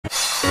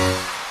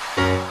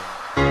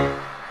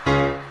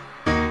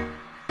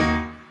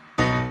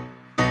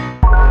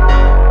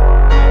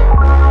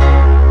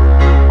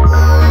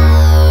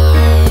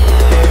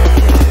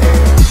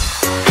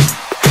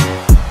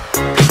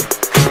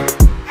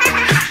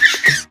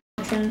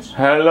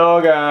Hello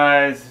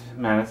guys!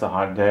 Man, it's a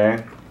hot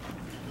day.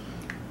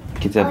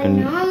 Kids have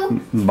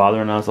been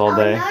bothering us all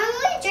day. I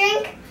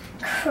normally drink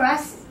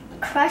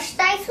crushed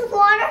ice with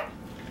water.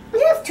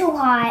 It's too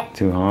hot.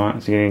 Too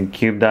hot? So you're getting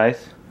cubed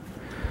ice?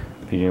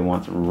 PJ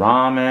wants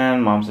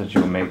ramen. Mom said she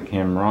would make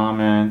him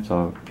ramen.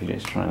 So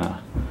PJ's trying to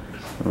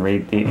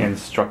read the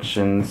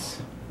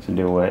instructions to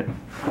do it.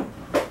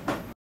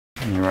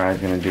 And Uriah's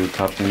gonna do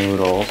cup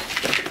noodles.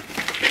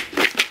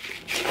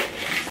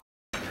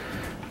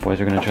 Boys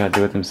are gonna try to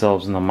do it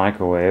themselves in the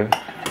microwave.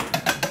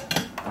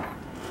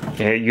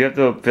 Yeah, you have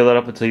to fill it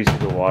up until you see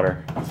the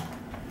water.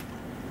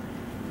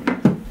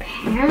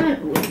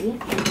 Apparently,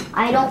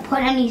 I don't put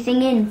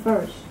anything in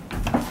first.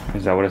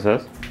 Is that what it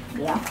says?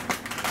 Yeah.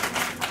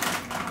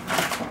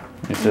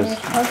 It says.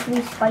 It's supposed to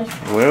be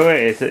spicy.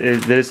 Wait.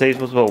 Did it say you're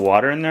supposed to put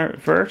water in there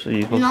first? Or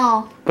you supposed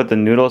No. to put the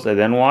noodles and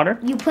then water?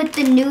 You put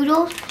the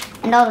noodles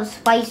and all the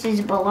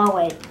spices below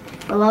it,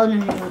 below the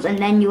noodles, and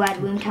then you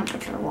add room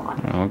temperature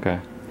water. Oh, okay.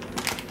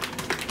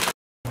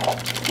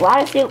 A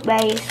lot of soup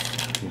base.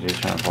 You're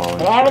just trying to follow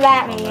Whatever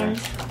that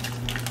means.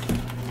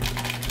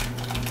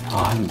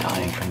 Oh, I'm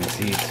dying from the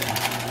seeds.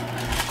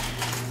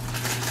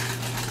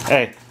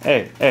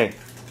 Hey.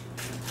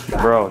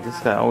 Bro, this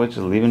guy always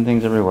just leaving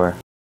things everywhere.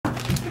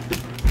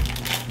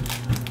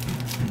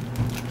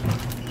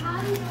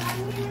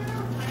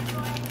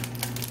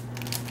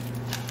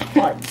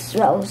 Oh, it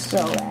smells so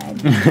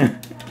bad.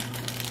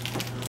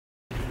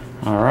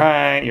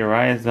 Alright,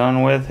 Uriah's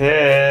done with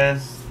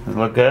his. Does it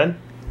look good?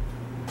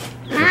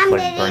 It's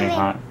like burning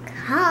hot.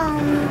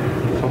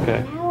 It's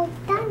okay. I was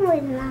done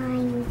with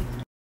mine.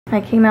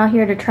 I came out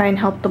here to try and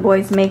help the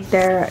boys make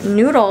their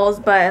noodles,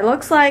 but it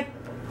looks like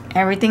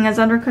everything is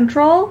under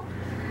control.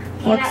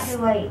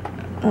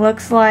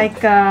 Looks like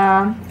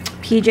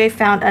PJ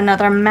found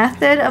another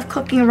method of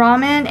cooking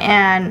ramen,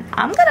 and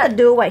I'm gonna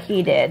do what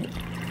he did.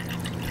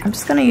 I'm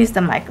just gonna use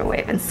the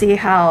microwave and see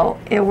how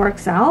it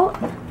works out.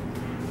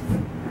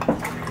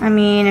 I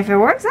mean, if it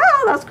works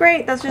out, that's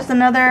great. That's just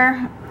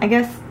another, I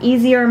guess,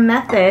 easier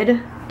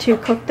method to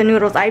cook the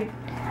noodles. I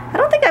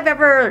don't think I've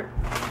ever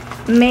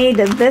made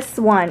this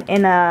one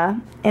in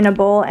a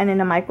bowl and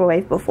in a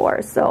microwave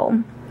before,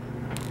 so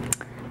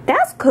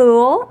that's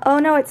cool. Oh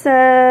no, it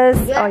says,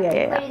 oh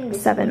yeah,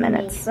 7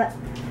 minutes.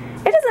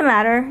 It doesn't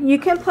matter. You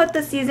can put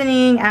the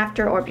seasoning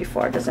after or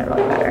before. It doesn't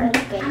really matter.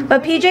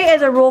 But PJ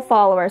is a rule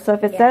follower, so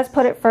if it says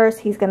put it first,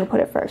 he's gonna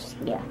put it first.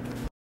 Yeah.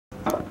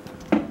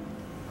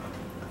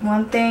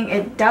 One thing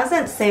it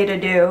doesn't say to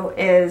do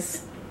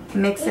is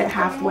mix it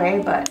halfway,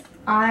 but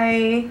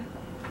I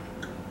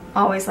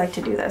always like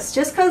to do this.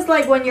 Just because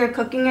like when you're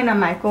cooking in a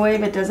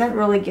microwave, it doesn't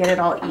really get it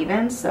all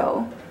even,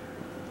 so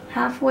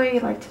halfway you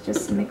like to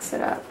just mix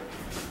it up.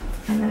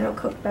 And then it'll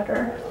cook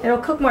better. It'll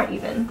cook more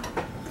even.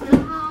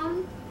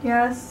 Mom,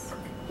 Yes?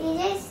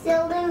 PJ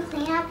still didn't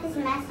clean up his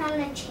mess on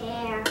the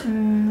chair.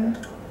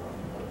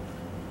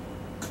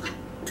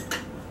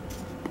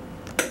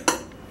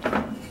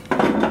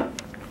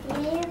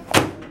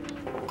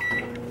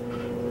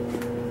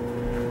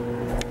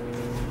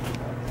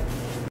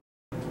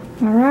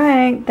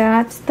 Alright,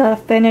 that's the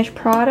finished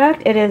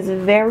product. It is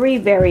very,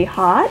 very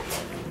hot.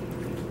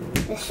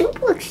 The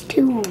soup looks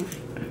too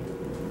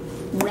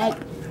red.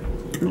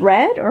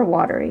 Red or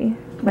watery?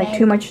 Like Red.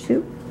 too much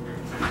soup?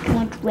 Too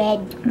much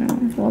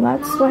red. Well,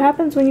 that's what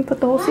happens when you put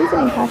the whole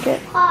seasoning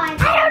packet. I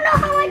don't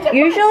know how much it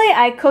Usually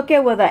I cook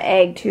it with an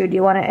egg too. Do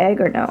you want an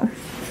egg or no?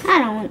 I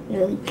don't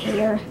really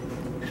care.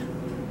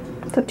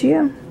 It's up to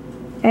you.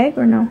 Egg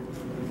or no?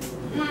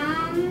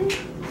 Mom,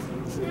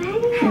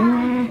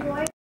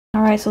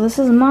 Alright, so this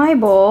is my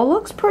bowl.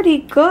 Looks pretty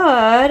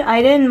good.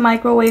 I didn't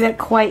microwave it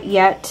quite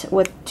yet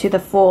to the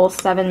full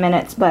 7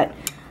 minutes, but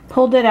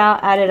pulled it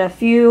out, added a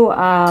few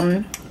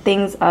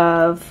things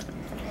of,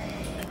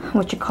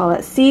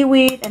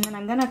 seaweed, and then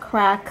I'm gonna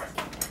crack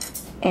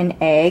an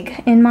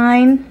egg in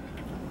mine.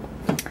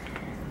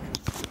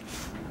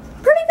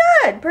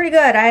 Pretty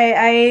good.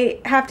 I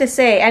have to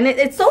say, and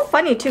it's so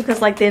funny too,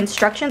 because like the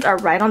instructions are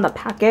right on the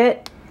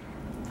packet,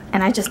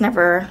 and I just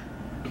never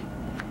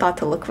thought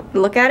to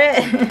look at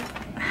it.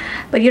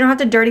 But you don't have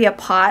to dirty a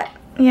pot,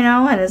 you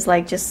know, and it's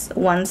like just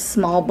one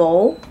small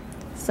bowl.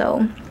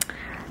 So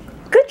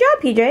good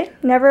job, PJ.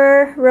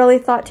 Never really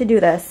thought to do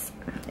this.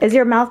 Is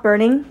your mouth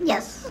burning?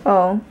 yes.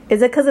 Oh,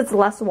 is it because it's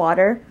less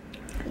water?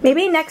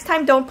 Maybe next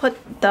time don't put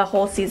the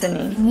whole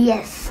seasoning.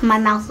 Yes, my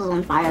mouth is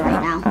on fire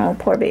right now. Oh,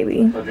 poor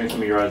baby. I'll drink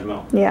some of Uriah's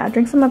milk. Yeah,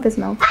 drink some of his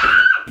milk.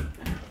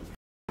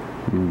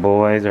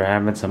 Boys are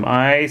having some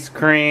ice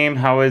cream.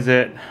 How is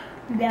it?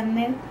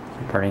 Yummy.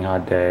 Burning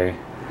hot day.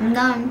 I'm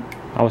done.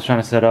 I was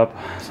trying to set up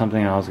something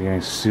and I was getting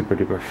super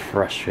duper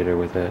frustrated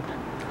with it.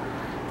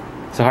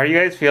 So how are you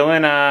guys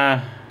feeling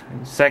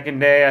second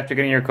day after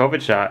getting your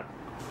COVID shot?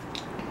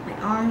 My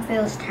arm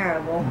feels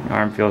terrible.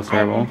 Arm feels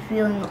terrible. I've been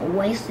feeling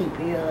way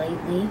sleepier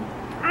lately.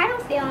 I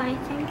don't feel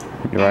anything.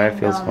 Uriah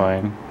feels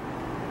fine.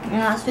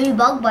 And I 3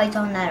 bug bites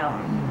on that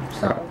arm.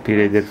 So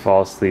PJ did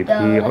fall asleep.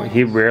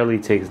 He rarely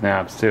takes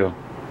naps too.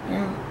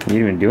 yeah. He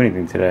didn't even do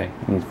anything today.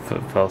 He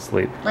fell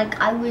asleep. Like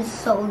I was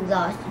so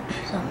exhausted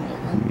for some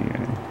reason.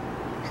 Yeah.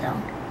 so.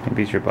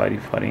 Maybe it's your body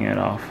fighting it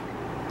off.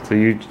 So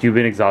you've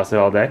been exhausted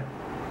all day?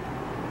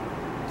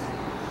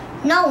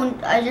 No,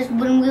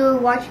 when we were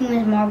watching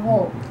Ms.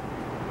 Marvel,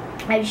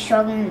 I was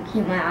struggling to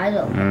keep my eyes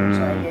open,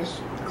 so I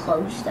just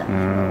closed them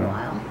for a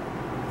while.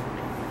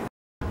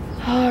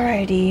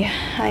 Alrighty,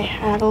 I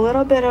had a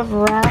little bit of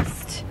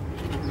rest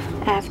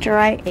after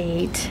I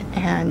ate,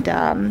 and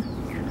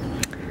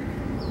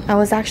I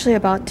was actually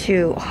about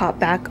to hop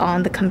back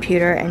on the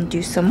computer and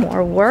do some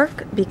more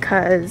work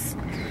because,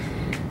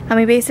 I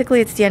mean, basically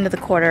it's the end of the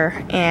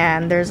quarter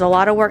and there's a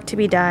lot of work to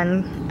be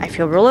done. I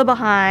feel really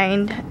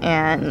behind,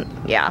 and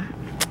yeah,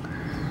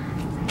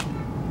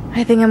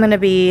 I think I'm gonna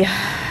be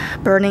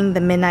burning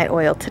the midnight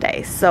oil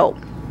today. So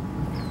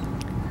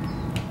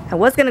I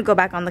was gonna go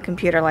back on the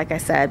computer like I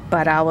said,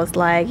 but I was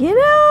like, you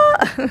know,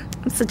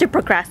 I'm such a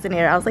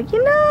procrastinator. I was like,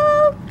 you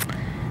know,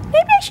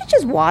 maybe I should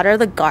just water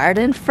the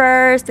garden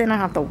first and I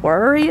don't have to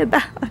worry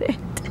about it.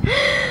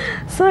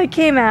 So I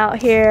came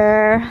out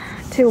here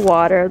to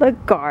water the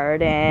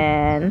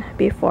garden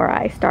before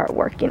I start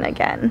working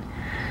again.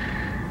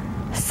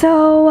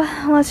 So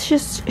let's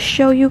just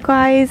show you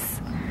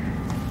guys,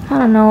 I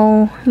don't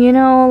know, you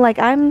know, like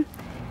I'm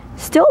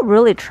still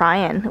really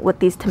trying with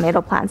these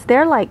tomato plants.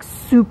 They're like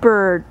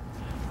super,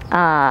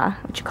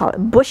 what you call it,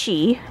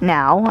 bushy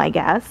now, I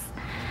guess,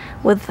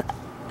 with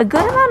a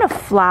good amount of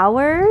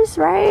flowers,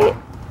 right?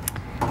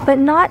 But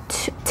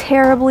not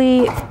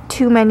terribly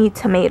too many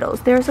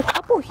tomatoes. There's a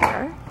couple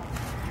here.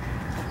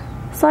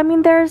 So I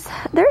mean, there's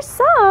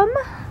some.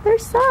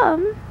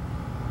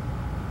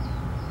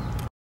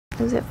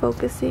 Is it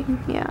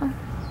focusing? Yeah.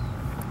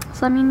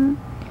 So I mean,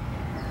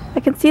 I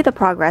can see the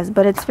progress,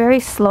 but it's very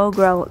slow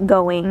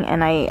going,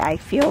 and I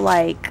feel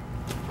like,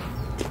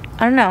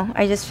 I don't know,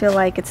 I just feel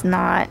like it's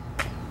not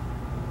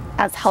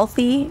as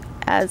healthy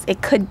as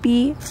it could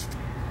be.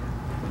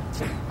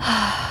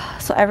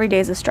 So every day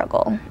is a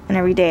struggle, and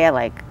every day I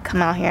like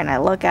come out here and I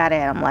look at it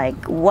and I'm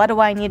like, what do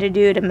I need to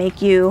do to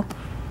make you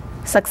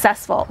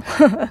successful?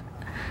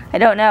 I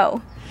don't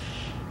know,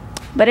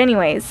 but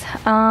anyways,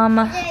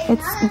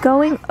 it's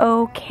going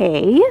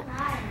okay.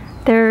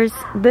 There's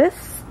this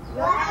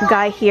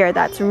guy here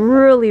that's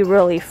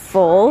really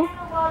full,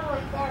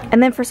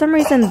 and then for some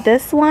reason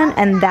this one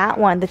and that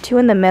one, the two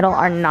in the middle,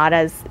 are not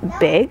as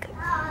big.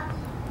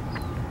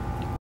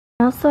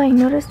 Also, I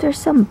noticed there's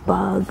some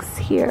bugs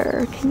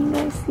here. Can you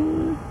guys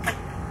see?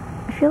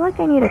 I feel like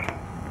I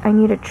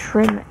need to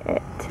trim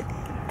it.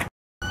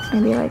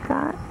 Maybe like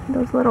that.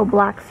 Those little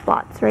black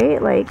spots, right?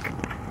 Like,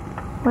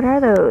 what are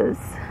those?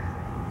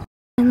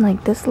 And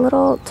like this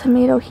little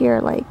tomato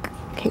here, like,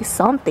 okay,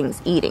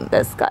 something's eating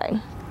this guy.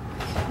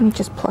 Let me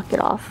just pluck it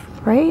off,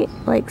 right?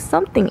 Like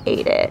something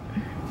ate it.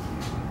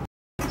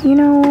 You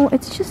know,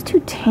 it's just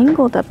too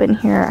tangled up in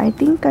here. I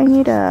think I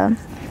need to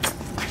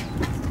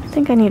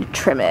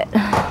trim it.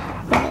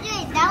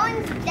 That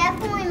one's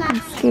definitely not.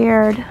 I'm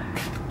scared.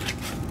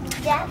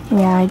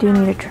 Yeah, I do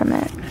need to trim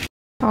it.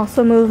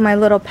 Also moved my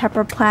little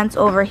pepper plants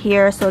over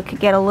here so it could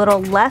get a little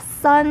less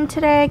sun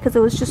today because it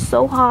was just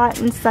so hot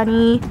and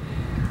sunny.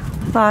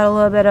 Thought a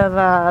little bit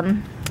of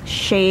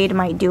shade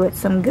might do it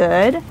some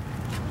good.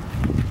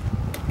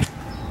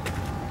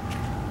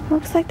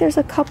 Looks like there's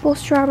a couple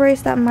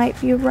strawberries that might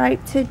be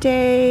ripe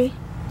today.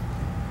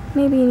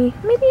 Maybe,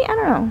 I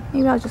don't know.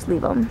 Maybe I'll just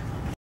leave them.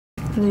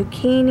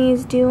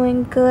 Zucchini's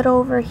doing good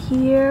over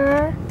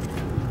here.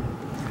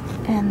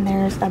 And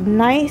there's a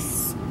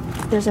nice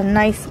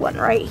one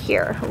right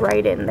here,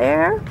 right in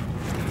there.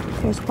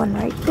 There's one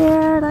right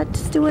there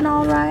that's doing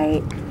all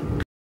right.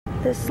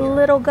 This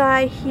little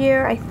guy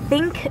here, I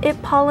think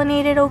it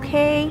pollinated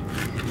okay.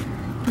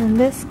 And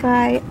this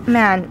guy,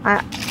 man,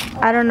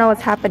 I don't know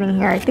what's happening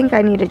here. I think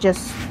I need to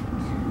just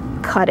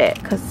cut it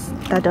because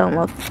that don't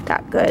look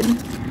that good.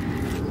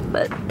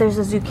 But there's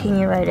a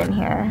zucchini right in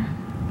here.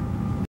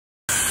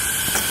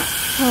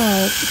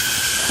 Alright,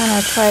 kind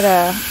of try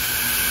to,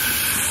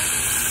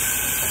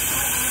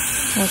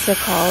 what's it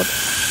called?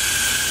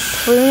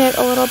 Prune it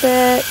a little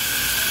bit.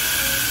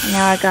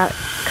 Now it got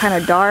kind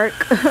of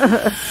dark.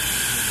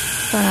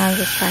 So now I'm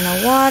just trying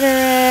to water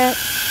it.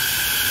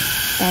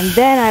 And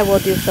then I will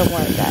do some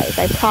work, guys.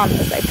 I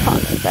promise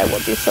I will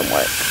do some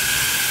work.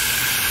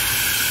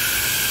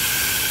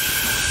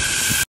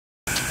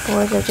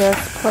 Boys are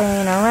just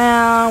playing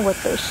around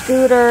with their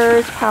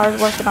scooters. Power's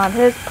working on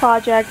his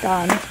project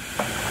on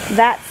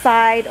that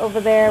side over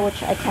there,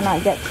 which I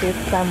cannot get to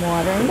because I'm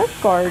watering the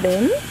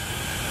garden.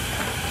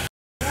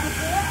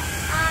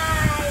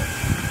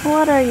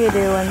 What are you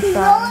doing, son?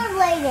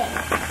 Rollerblading.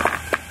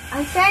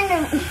 I'm trying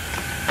to...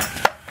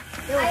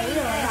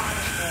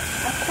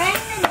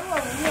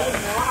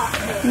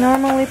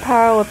 Normally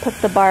Power would put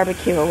the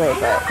barbecue away,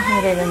 but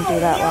he didn't do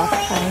that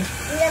last time.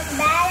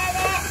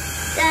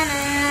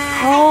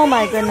 Oh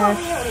my goodness.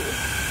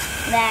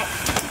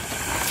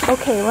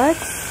 Okay,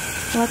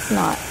 let's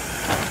not.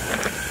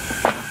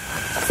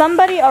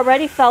 Somebody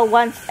already fell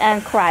once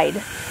and cried.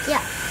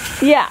 Yeah.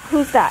 Yeah,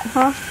 who's that,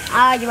 huh?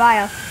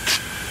 Uriah.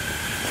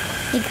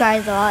 He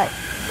cries a lot.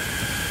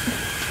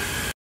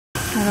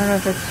 I don't know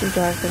if it's too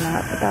dark or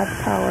not, but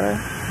that's Power.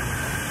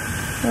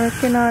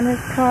 Working on his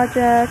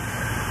project.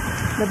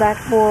 The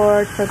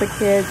backboard for the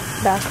kids'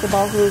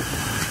 basketball hoop.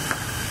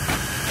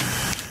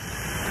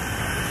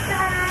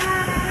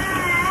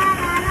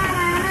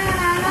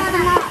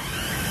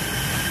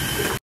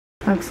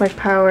 Looks like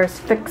Power's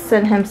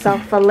fixing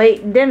himself a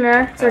late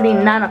dinner. It's already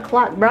 9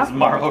 o'clock, bro. This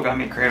Marvel got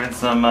me craving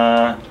some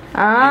Oh,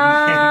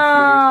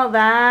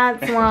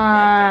 that's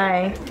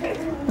why.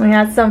 We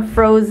had some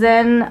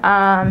frozen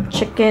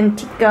chicken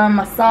tikka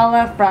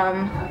masala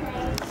from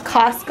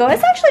Costco.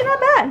 It's actually not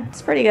bad.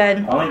 It's pretty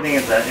good. The only thing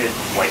is that it's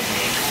white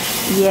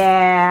meat.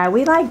 Yeah,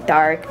 we like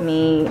dark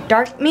meat.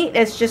 Dark meat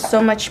is just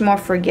so much more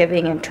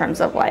forgiving in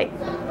terms of like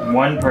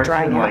One person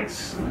drying out.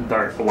 likes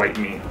dark white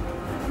meat.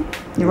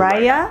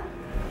 Raya.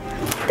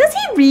 Does he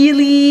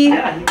really?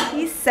 Yeah,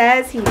 He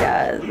says he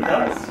does. he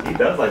does. He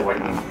does like white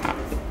meat.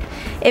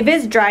 If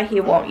it's dry, he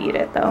won't eat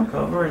it though.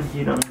 Cover and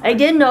heat on. I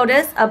did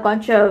notice a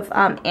bunch of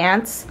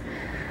ants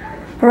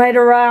right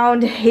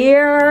around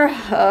here.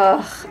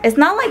 It's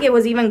not like it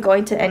was even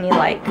going to any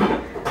like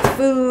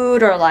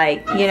food or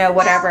like, you know,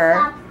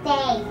 whatever.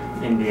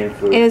 Indian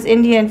food. It was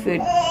Indian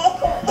food.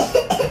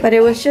 But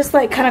it was just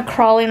like kind of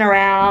crawling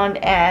around,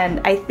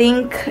 and I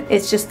think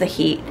it's just the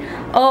heat.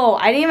 Oh,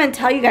 I didn't even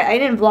tell you guys, I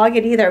didn't vlog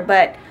it either,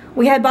 but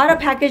we had bought a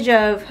package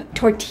of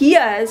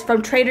tortillas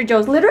from Trader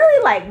Joe's literally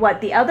like, what,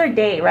 the other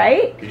day,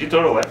 right? Did you throw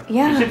it away?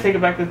 Yeah. You should take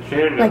it back to the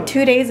Trader Joe's. Like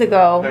 2 days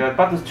ago. Like, I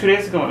bought this 2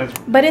 days ago and it's...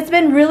 But it's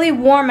been really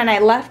warm and I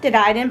left it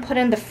out. I didn't put it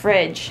in the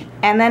fridge.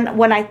 And then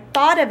when I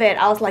thought of it,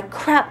 I was like,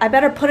 crap, I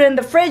better put it in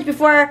the fridge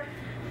before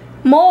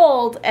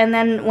mold. And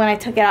then when I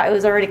took it out, it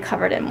was already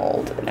covered in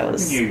mold. And it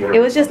was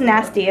just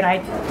nasty, and I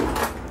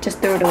just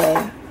threw it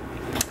away.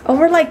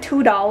 Over like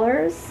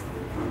 $2. If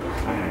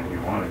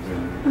you wanted to.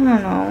 I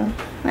don't know.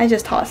 I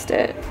just tossed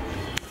it.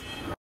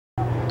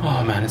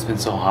 Oh man, it's been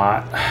so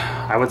hot.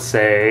 I would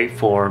say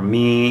for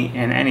me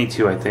and any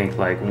two, I think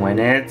like when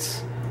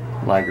it's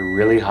like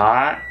really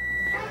hot,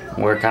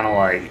 we're kind of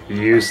like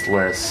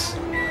useless.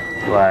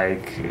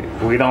 Like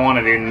we don't want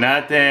to do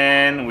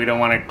nothing. We don't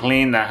want to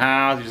clean the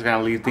house. We just kind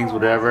of leave things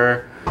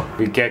whatever.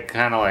 We get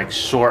kind of like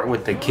short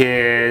with the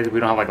kids. We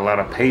don't have like a lot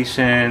of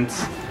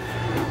patience.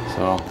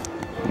 So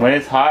when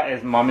it's hot,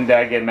 is mom and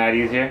dad get mad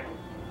easier?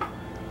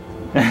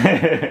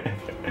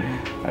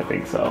 I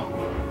think so.